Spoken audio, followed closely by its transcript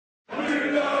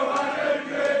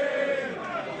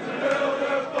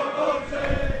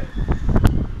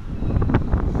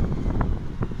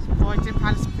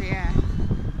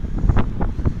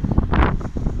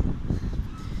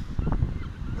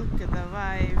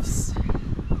waves.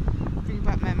 Bring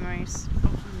back memories.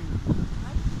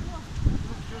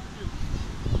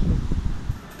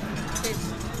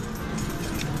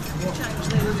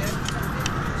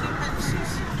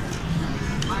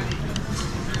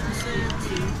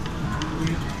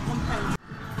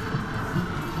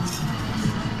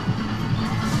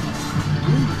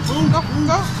 Go,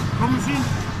 go. Kom zien.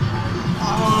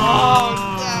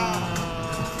 Oh, yeah.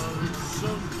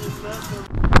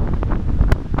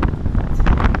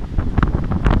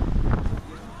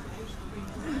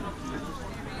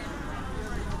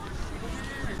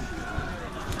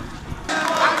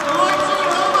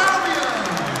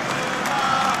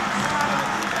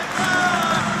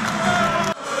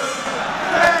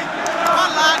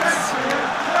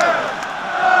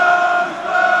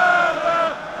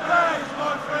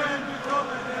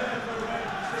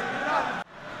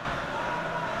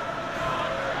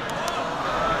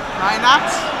 Hi,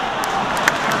 Nat.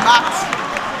 Matt.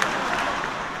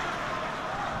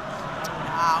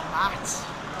 Now, Matt.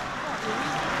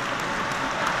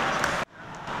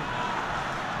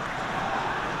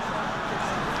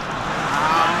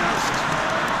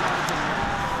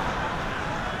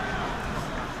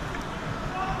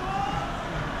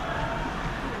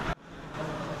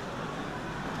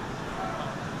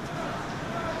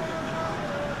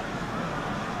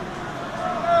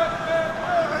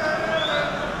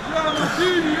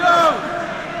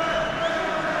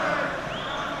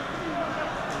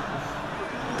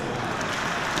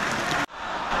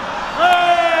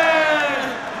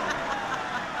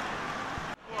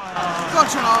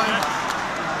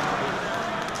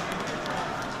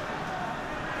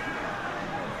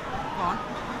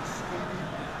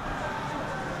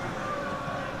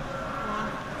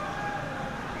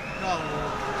 Go on.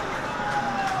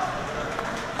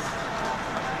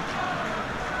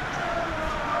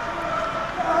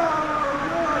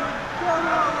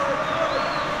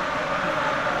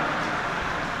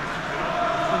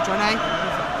 Johnny.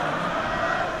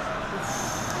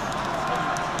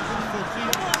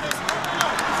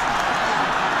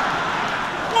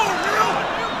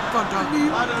 Go on, John.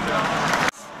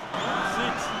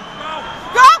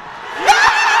 Go!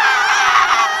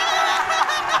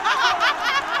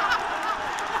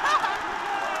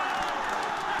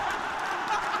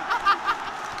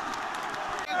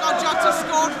 JOTA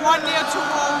scored 1-0 to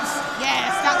Wolves.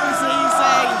 Yes, that was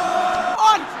easy.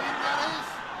 On!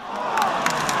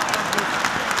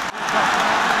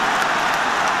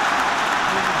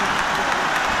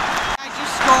 I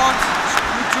just scored.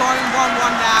 We're drawing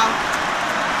 1-1 now.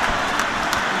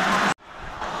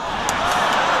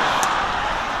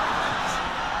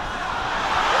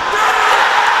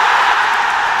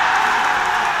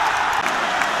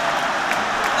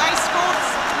 They scored,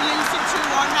 we're losing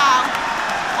 2-1 now.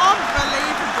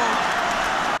 Unbelievable.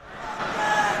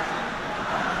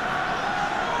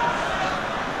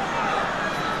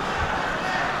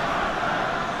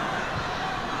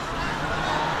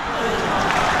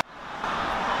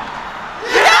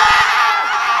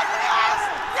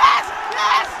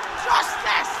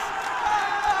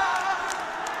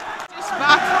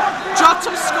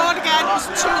 JOTA scored again, it's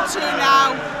 2-2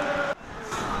 now.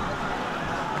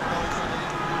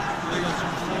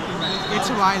 It's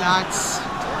away, lads.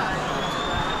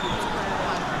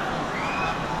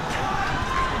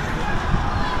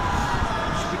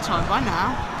 Should be time by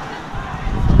now.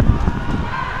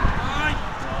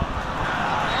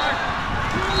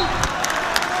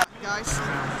 Guys,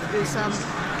 it's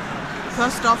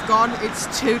first off gone, it's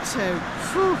 2-2.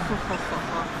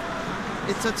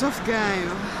 It's a tough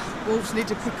game. Wolves need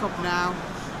to pick up now.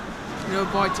 You know,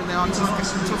 Brighton, they're on a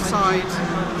tough side.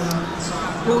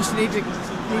 Wolves need to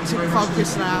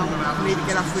focus now. Need to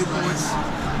get our 3 points.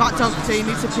 Matt Doherty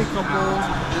needs to pick up more.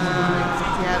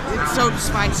 Yeah, it's so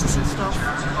spaces and stuff.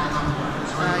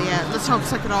 Yeah, let's hope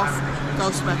second half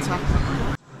goes better.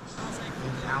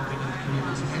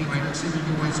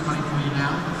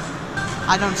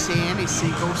 I don't see any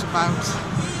seagulls about.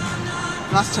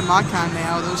 Last time I came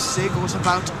there, there was seagulls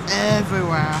about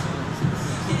everywhere.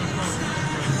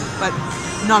 But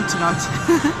not tonight.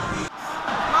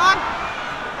 Come on!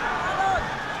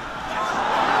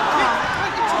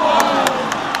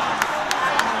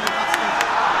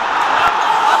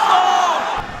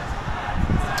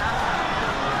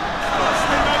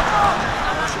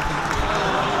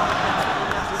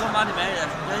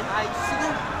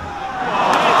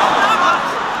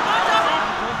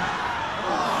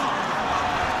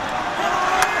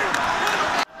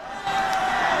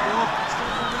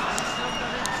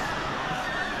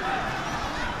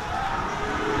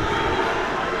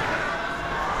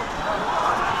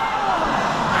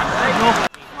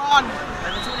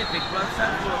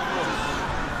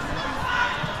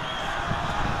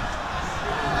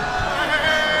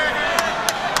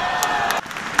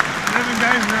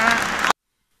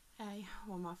 Hey,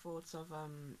 what are my thoughts of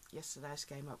yesterday's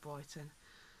game at Brighton?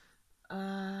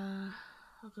 I'm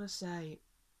gonna say,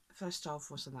 first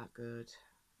half wasn't that good.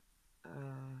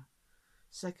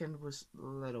 Second was a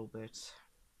little bit.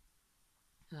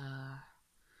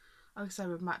 I would say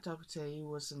with Matt Doherty, he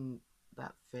wasn't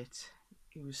that fit.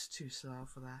 He was too slow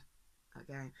for that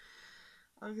game.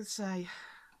 I would say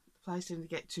the players didn't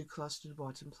get too close to the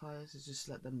Brighton players. Just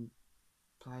let them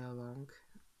play along.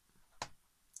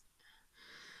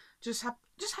 Just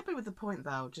happy with the point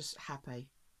though. Just happy.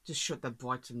 Just shut the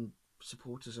Brighton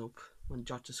supporters up when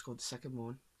JOTA scored the second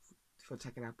one for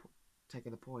taking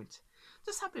the point.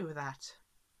 Just happy with that.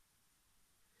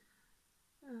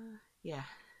 Yeah.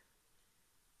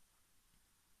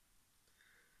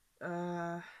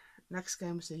 Next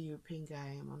game is the European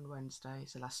game on Wednesday.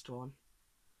 It's the last one.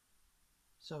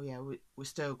 So yeah, we're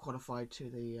still qualified to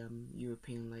the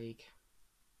European League.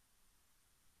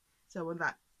 So when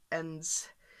that ends,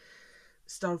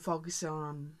 start focusing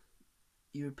on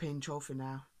European trophy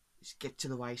now. Just get to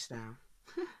the race now.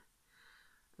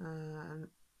 And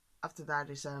after that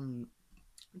is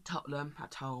Tottenham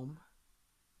at home,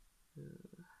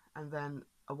 and then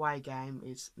away game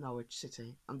is Norwich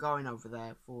City. I'm going over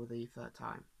there for the third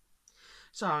time.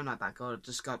 So I'm not that good.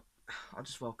 I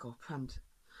just woke up and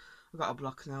I got a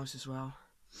blocked nose as well.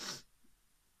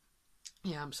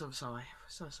 Yeah, I'm so sorry.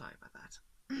 So sorry about that.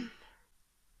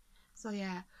 So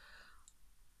yeah,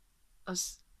 I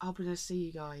was hoping to see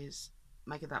you guys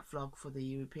making that vlog for the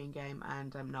European game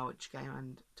and Norwich game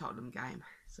and Tottenham game.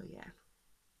 So yeah.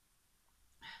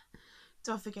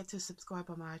 Don't forget to subscribe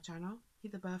on my channel.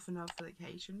 Hit the bell for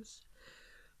notifications.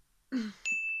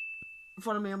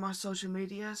 Follow me on my social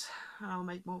medias and I'll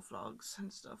make more vlogs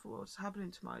and stuff. What's happening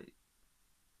to my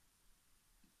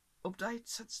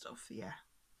updates and stuff. Yeah.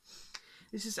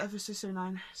 This is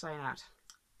Ever9 saying out.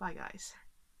 Bye guys.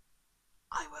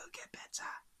 I will get better.